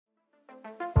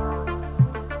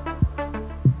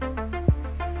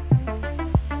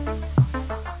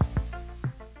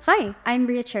Hi, I'm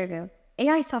Ria Chervu,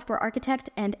 AI software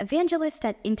architect and evangelist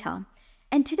at Intel.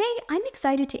 And today I'm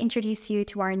excited to introduce you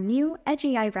to our new Edge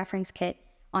AI reference kit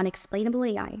on explainable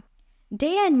AI.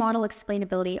 Data and model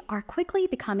explainability are quickly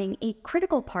becoming a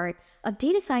critical part of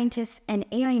data scientists and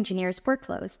AI engineers'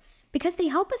 workflows because they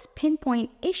help us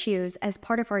pinpoint issues as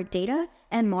part of our data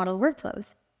and model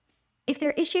workflows. If there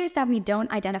are issues that we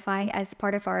don't identify as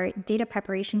part of our data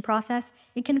preparation process,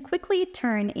 it can quickly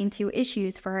turn into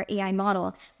issues for our AI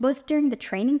model, both during the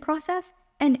training process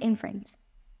and inference.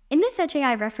 In this Edge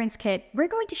AI reference kit, we're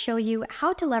going to show you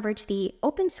how to leverage the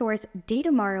open source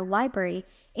Datumaru library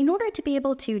in order to be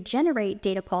able to generate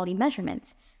data quality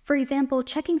measurements. For example,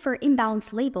 checking for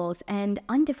imbalanced labels and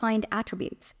undefined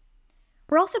attributes.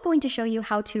 We're also going to show you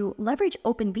how to leverage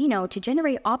OpenVINO to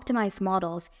generate optimized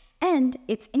models and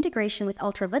its integration with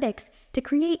Ultralytic to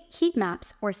create heat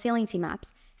maps or saliency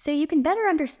maps, so you can better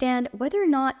understand whether or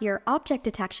not your object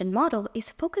detection model is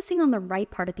focusing on the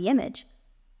right part of the image.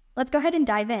 Let's go ahead and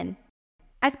dive in.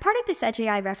 As part of this Edge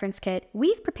AI reference kit,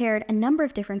 we've prepared a number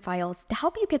of different files to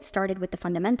help you get started with the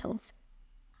fundamentals.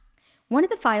 One of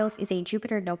the files is a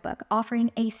Jupyter notebook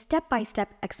offering a step-by-step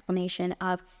explanation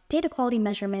of data quality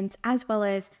measurements as well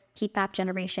as heat map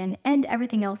generation and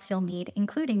everything else you'll need,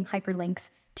 including hyperlinks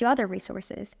to other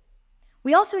resources.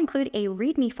 We also include a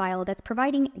README file that's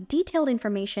providing detailed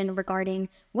information regarding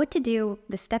what to do,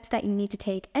 the steps that you need to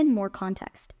take, and more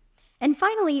context. And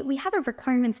finally, we have a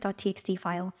requirements.txt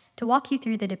file to walk you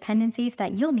through the dependencies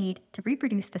that you'll need to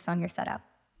reproduce this on your setup.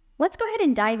 Let's go ahead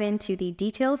and dive into the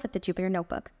details of the Jupyter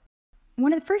notebook.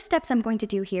 One of the first steps I'm going to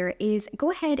do here is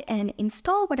go ahead and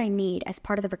install what I need as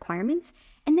part of the requirements,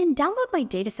 and then download my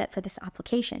dataset for this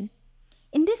application.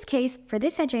 In this case, for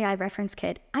this Edge AI reference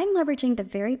kit, I'm leveraging the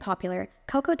very popular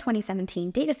COCO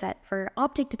 2017 dataset for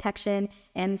object detection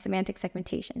and semantic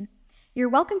segmentation. You're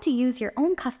welcome to use your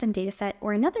own custom dataset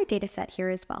or another dataset here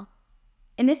as well.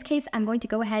 In this case, I'm going to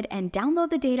go ahead and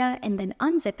download the data and then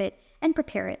unzip it and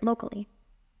prepare it locally.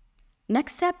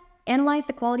 Next step, analyze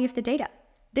the quality of the data.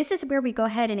 This is where we go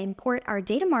ahead and import our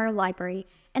Datumaru library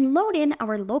and load in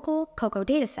our local COCO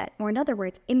dataset, or in other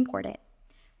words, import it.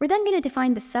 We're then going to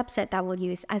define the subset that we'll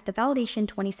use as the Validation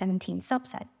 2017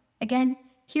 subset. Again,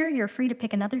 here you're free to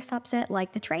pick another subset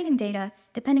like the training data,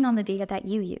 depending on the data that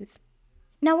you use.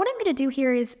 Now what I'm going to do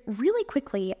here is really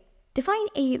quickly define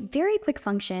a very quick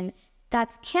function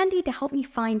that's handy to help me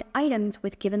find items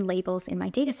with given labels in my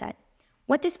dataset.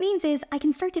 What this means is I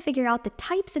can start to figure out the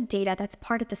types of data that's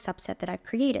part of the subset that I've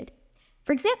created.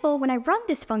 For example, when I run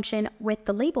this function with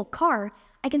the label car,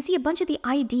 I can see a bunch of the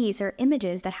IDs or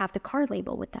images that have the car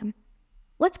label with them.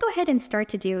 Let's go ahead and start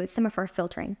to do some of our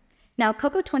filtering. Now,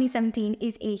 COCO 2017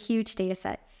 is a huge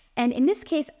dataset, and in this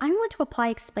case, I want to apply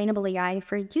explainable AI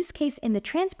for a use case in the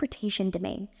transportation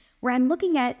domain, where I'm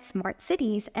looking at smart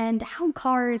cities and how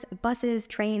cars, buses,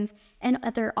 trains, and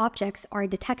other objects are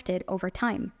detected over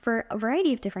time for a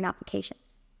variety of different applications.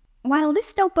 While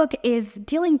this notebook is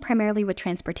dealing primarily with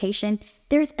transportation,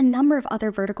 there's a number of other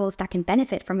verticals that can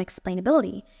benefit from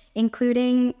explainability,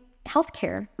 including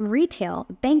healthcare, retail,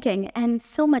 banking, and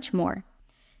so much more.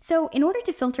 So in order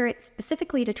to filter it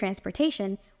specifically to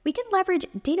transportation, we can leverage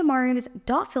Datumaru's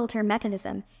 .filter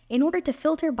mechanism in order to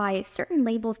filter by certain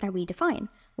labels that we define,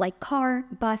 like car,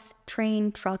 bus,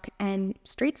 train, truck, and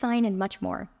street sign, and much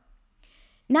more.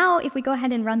 Now, if we go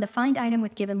ahead and run the find item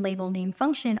with given label name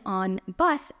function on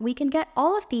bus, we can get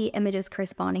all of the images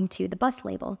corresponding to the bus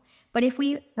label. But if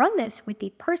we run this with the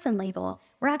person label,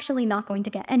 we're actually not going to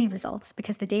get any results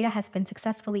because the data has been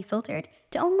successfully filtered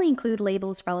to only include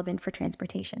labels relevant for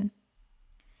transportation.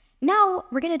 Now,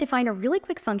 we're going to define a really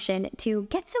quick function to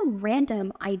get some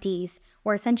random IDs,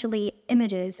 or essentially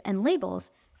images and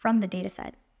labels, from the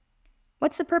dataset.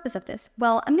 What's the purpose of this?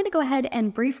 Well, I'm going to go ahead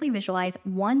and briefly visualize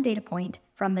one data point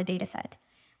from the dataset.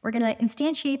 We're going to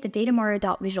instantiate the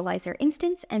Datumaru.visualizer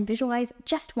instance and visualize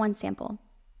just one sample.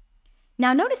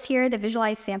 Now notice here the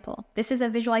visualized sample. This is a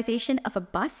visualization of a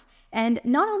bus, and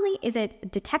not only is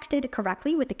it detected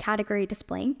correctly with the category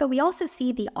displaying, but we also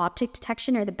see the object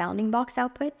detection or the bounding box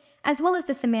output, as well as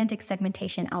the semantic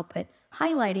segmentation output,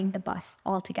 highlighting the bus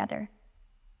altogether.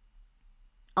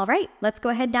 All right, let's go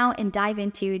ahead now and dive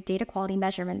into data quality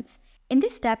measurements. In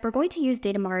this step, we're going to use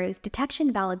Datumaru's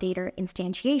detection validator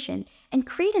instantiation and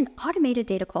create an automated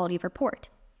data quality report.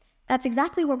 That's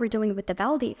exactly what we're doing with the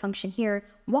validate function here,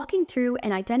 walking through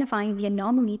and identifying the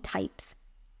anomaly types.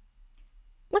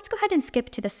 Let's go ahead and skip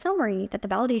to the summary that the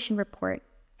validation report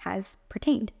has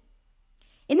pertained.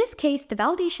 In this case, the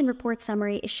validation report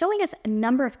summary is showing us a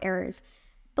number of errors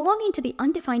belonging to the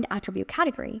undefined attribute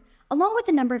category, along with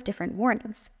a number of different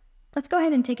warnings. Let's go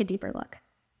ahead and take a deeper look.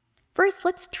 First,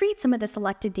 let's treat some of the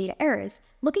selected data errors,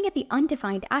 looking at the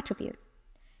undefined attribute.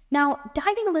 Now,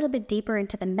 diving a little bit deeper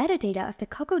into the metadata of the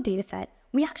COCO dataset,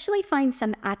 we actually find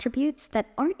some attributes that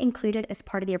aren't included as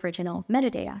part of the original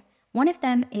metadata. One of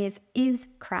them is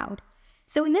crowd.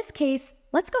 So in this case,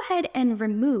 let's go ahead and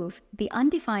remove the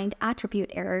undefined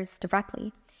attribute errors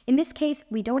directly. In this case,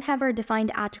 we don't have our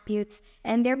defined attributes,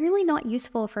 and they're really not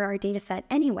useful for our dataset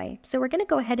anyway, so we're going to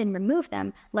go ahead and remove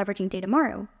them leveraging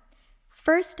Datumaru.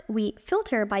 First, we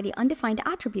filter by the undefined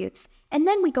attributes, and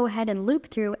then we go ahead and loop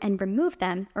through and remove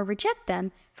them or reject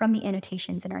them from the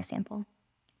annotations in our sample.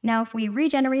 Now, if we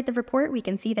regenerate the report, we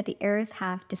can see that the errors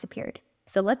have disappeared.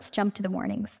 So let's jump to the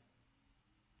warnings.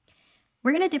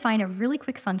 We're going to define a really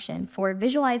quick function for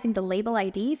visualizing the label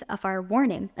IDs of our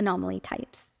warning anomaly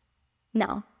types.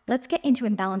 Now, let's get into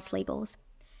imbalanced labels.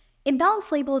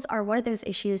 Imbalanced labels are one of those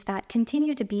issues that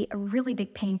continue to be a really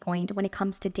big pain point when it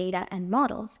comes to data and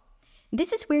models.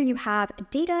 This is where you have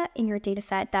data in your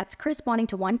dataset that's corresponding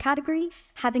to one category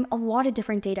having a lot of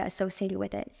different data associated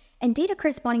with it, and data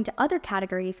corresponding to other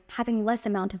categories having less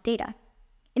amount of data.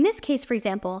 In this case, for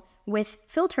example, with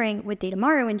filtering with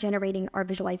Datumaru and generating our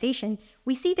visualization,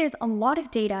 we see there's a lot of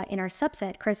data in our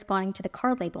subset corresponding to the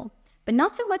car label, but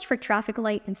not so much for traffic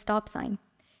light and stop sign.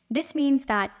 This means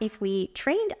that if we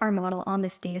trained our model on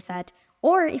this dataset,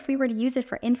 or if we were to use it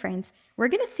for inference, we're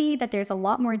going to see that there's a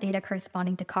lot more data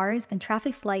corresponding to cars than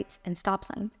traffic lights and stop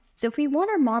signs. So if we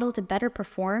want our model to better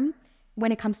perform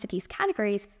when it comes to these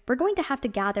categories, we're going to have to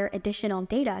gather additional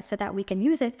data so that we can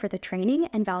use it for the training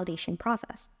and validation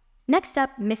process. Next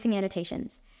up, missing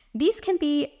annotations. These can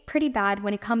be pretty bad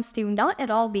when it comes to not at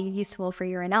all being useful for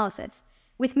your analysis.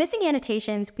 With missing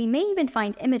annotations, we may even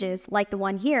find images like the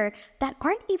one here that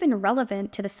aren't even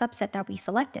relevant to the subset that we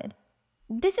selected.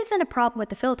 This isn't a problem with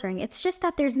the filtering, it's just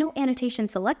that there's no annotation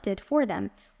selected for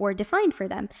them or defined for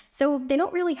them, so they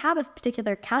don't really have a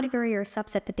particular category or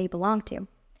subset that they belong to.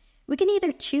 We can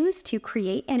either choose to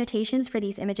create annotations for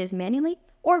these images manually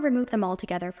or remove them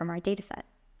altogether from our dataset.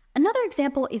 Another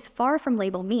example is far from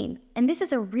label mean, and this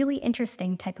is a really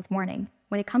interesting type of warning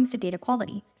when it comes to data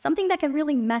quality, something that can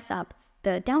really mess up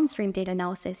the downstream data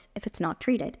analysis if it's not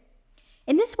treated.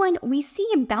 In this one, we see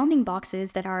bounding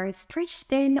boxes that are stretched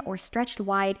thin or stretched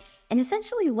wide and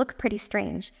essentially look pretty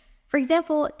strange. For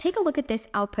example, take a look at this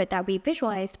output that we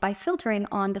visualized by filtering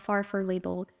on the far from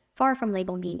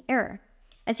label mean error.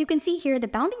 As you can see here, the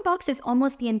bounding box is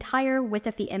almost the entire width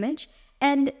of the image,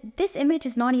 and this image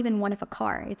is not even one of a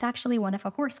car, it's actually one of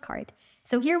a horse cart.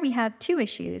 So here we have two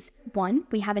issues. One,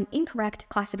 we have an incorrect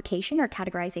classification or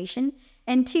categorization,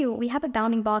 and two, we have a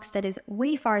bounding box that is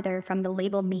way farther from the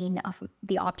label mean of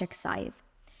the object size.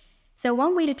 So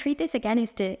one way to treat this again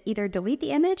is to either delete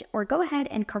the image or go ahead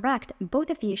and correct both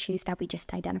of the issues that we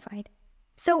just identified.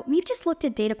 So we've just looked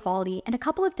at data quality and a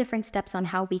couple of different steps on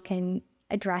how we can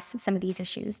address some of these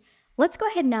issues. Let's go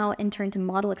ahead now and turn to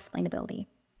model explainability.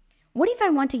 What if I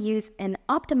want to use an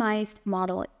optimized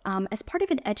model as part of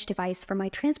an edge device for my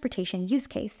transportation use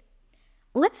case?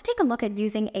 Let's take a look at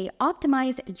using an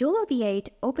optimized YOLO V8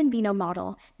 OpenVINO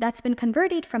model that's been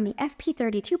converted from the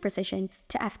FP32 precision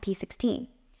to FP16.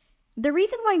 The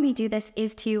reason why we do this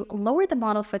is to lower the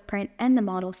model footprint and the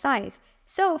model size.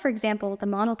 So, for example, the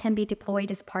model can be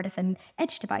deployed as part of an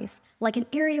edge device, like an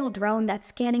aerial drone that's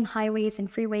scanning highways and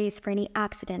freeways for any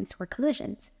accidents or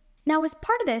collisions. Now, as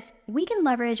part of this, we can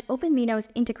leverage OpenVINO's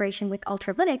integration with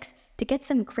Ultralytic to get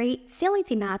some great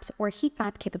saliency maps or heat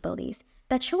map capabilities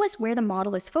that show us where the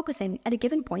model is focusing at a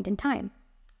given point in time.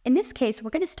 In this case,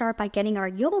 we're going to start by getting our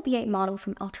YOLO V8 model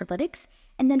from Ultralytic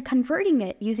and then converting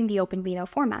it using the OpenVINO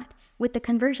format, with the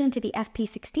conversion to the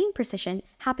FP16 precision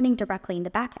happening directly in the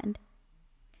backend.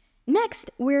 Next,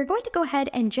 we're going to go ahead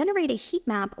and generate a heat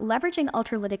map leveraging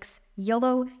Ultralytic's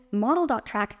YOLO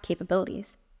model.track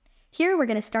capabilities. Here, we're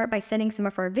going to start by setting some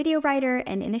of our video writer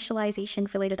and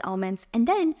initialization related elements, and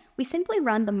then we simply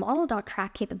run the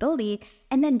model.track capability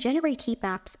and then generate heat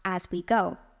maps as we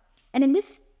go. And in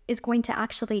this is going to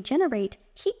actually generate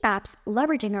heat maps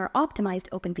leveraging our optimized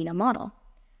OpenVINO model.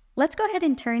 Let's go ahead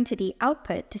and turn to the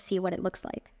output to see what it looks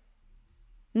like.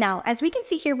 Now, as we can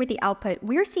see here with the output,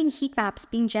 we're seeing heat maps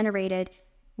being generated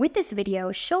with this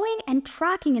video showing and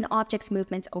tracking an object's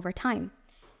movements over time.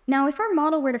 Now, if our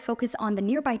model were to focus on the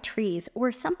nearby trees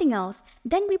or something else,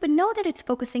 then we would know that it's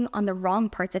focusing on the wrong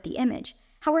parts of the image.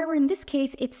 However, in this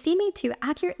case, it's seeming to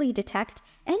accurately detect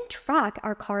and track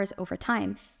our cars over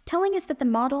time, telling us that the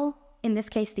model, in this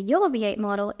case the YOLO V8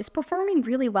 model, is performing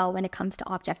really well when it comes to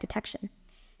object detection.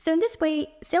 So in this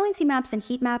way, saliency maps and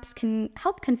heat maps can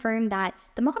help confirm that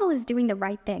the model is doing the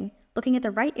right thing, looking at the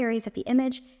right areas of the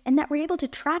image, and that we're able to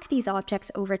track these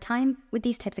objects over time with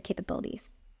these types of capabilities.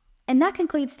 And that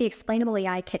concludes the Explainable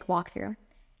AI Kit walkthrough.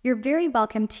 You're very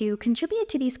welcome to contribute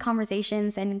to these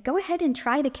conversations and go ahead and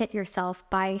try the kit yourself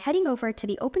by heading over to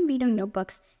the OpenVINO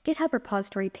Notebooks GitHub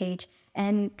repository page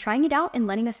and trying it out and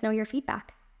letting us know your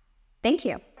feedback. Thank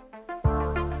you.